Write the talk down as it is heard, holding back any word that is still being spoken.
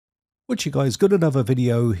What you guys, got another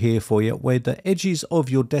video here for you where the edges of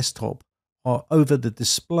your desktop are over the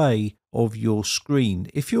display of your screen.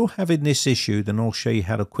 If you're having this issue, then I'll show you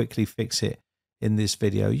how to quickly fix it in this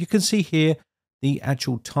video. You can see here the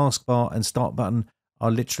actual taskbar and start button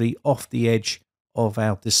are literally off the edge of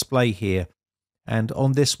our display here. And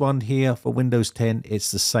on this one here for Windows 10,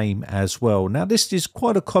 it's the same as well. Now, this is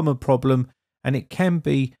quite a common problem and it can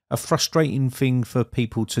be a frustrating thing for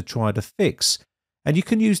people to try to fix. And you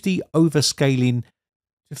can use the overscaling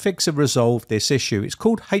to fix and resolve this issue. It's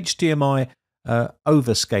called HDMI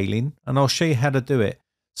overscaling, and I'll show you how to do it.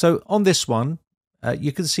 So on this one,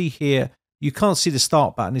 you can see here, you can't see the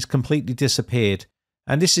start button. It's completely disappeared.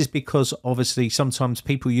 And this is because obviously sometimes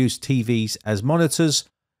people use TVs as monitors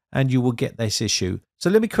and you will get this issue.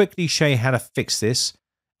 So let me quickly show you how to fix this.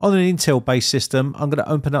 On an Intel based system, I'm going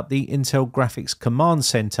to open up the Intel Graphics Command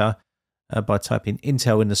Center by typing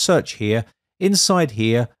Intel in the search here. Inside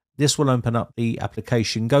here, this will open up the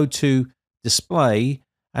application. Go to Display,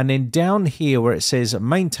 and then down here where it says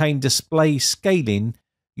Maintain Display Scaling,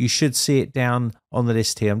 you should see it down on the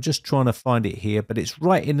list here. I'm just trying to find it here, but it's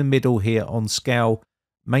right in the middle here on Scale,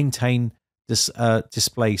 Maintain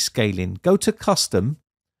Display Scaling. Go to Custom,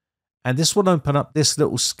 and this will open up this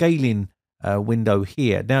little scaling window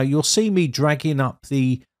here. Now, you'll see me dragging up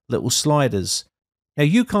the little sliders. Now,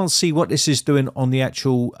 you can't see what this is doing on the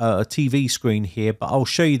actual TV screen here, but I'll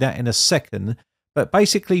show you that in a second. But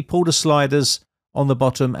basically, pull the sliders on the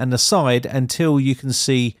bottom and the side until you can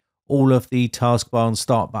see all of the taskbar and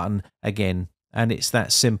start button again. And it's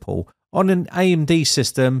that simple. On an AMD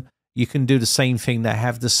system, you can do the same thing. They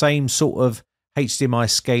have the same sort of HDMI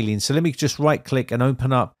scaling. So let me just right click and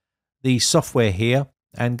open up the software here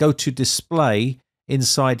and go to Display.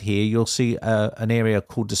 Inside here, you'll see an area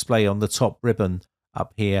called Display on the top ribbon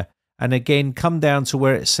up here, and again come down to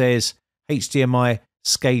where it says HDMI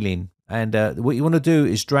scaling, and what you want to do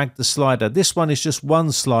is drag the slider. This one is just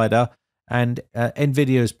one slider, and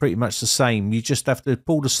Nvidia is pretty much the same. You just have to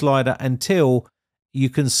pull the slider until you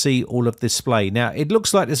can see all of the display. Now, it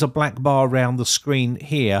looks like there's a black bar around the screen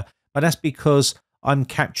here, but that's because I'm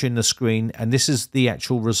capturing the screen, and this is the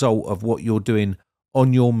actual result of what you're doing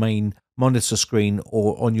on your main monitor screen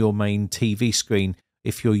or on your main TV screen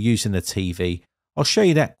if you're using a TV. I'll show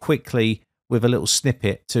you that quickly with a little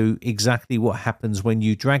snippet to exactly what happens when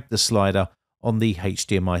you drag the slider on the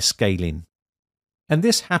HDMI scaling. And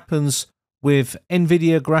this happens with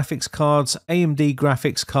Nvidia graphics cards, AMD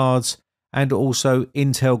graphics cards, and also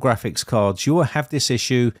Intel graphics cards. You will have this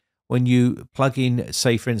issue when you plug in,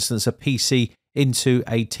 say for instance, a PC into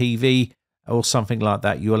a TV or something like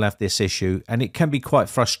that. You will have this issue, and it can be quite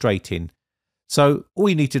frustrating. So all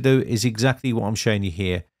you need to do is exactly what I'm showing you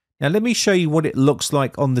here. Now, let me show you what it looks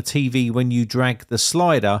like on the TV when you drag the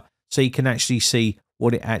slider so you can actually see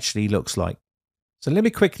what it actually looks like. So let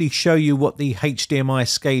me quickly show you what the HDMI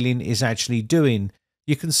scaling is actually doing.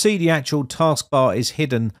 You can see the actual taskbar is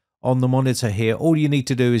hidden on the monitor here. All you need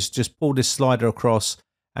to do is just pull this slider across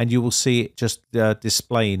and you will see it just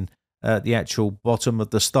displaying the actual bottom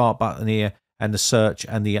of the start button here, and the search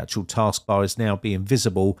and the actual taskbar is now being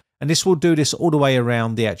visible. And this will do this all the way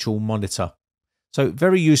around the actual monitor. So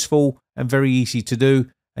very useful and very easy to do,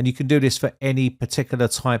 and you can do this for any particular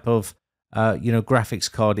type of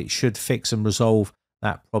graphics card. It should fix and resolve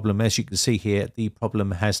that problem. As you can see here, the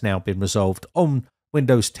problem has now been resolved on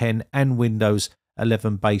Windows 10 and Windows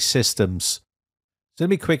 11 based systems. So let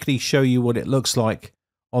me quickly show you what it looks like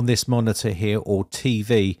on this monitor here, or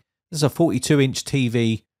TV. This is a 42-inch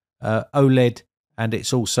TV, OLED, and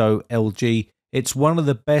it's also LG. It's one of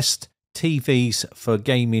the best TVs for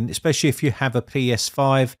gaming, especially if you have a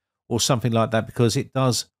PS5 or something like that, because it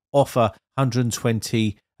does offer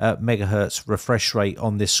 120 megahertz refresh rate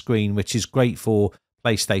on this screen, which is great for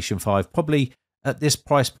PlayStation 5. Probably at this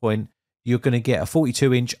price point, you're going to get a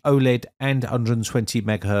 42-inch OLED and 120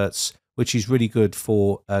 megahertz, which is really good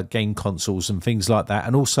for game consoles and things like that,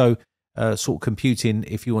 and also sort of computing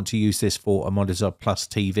if you want to use this for a monitor plus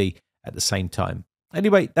TV at the same time.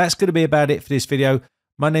 Anyway, that's going to be about it for this video.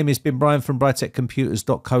 My name has been Brian from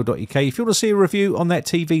briteccomputers.co.uk. If you want to see a review on that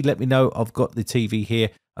TV, let me know. I've got the TV here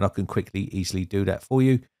and I can quickly, easily do that for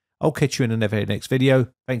you. I'll catch you in another next video.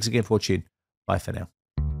 Thanks again for watching. Bye for now.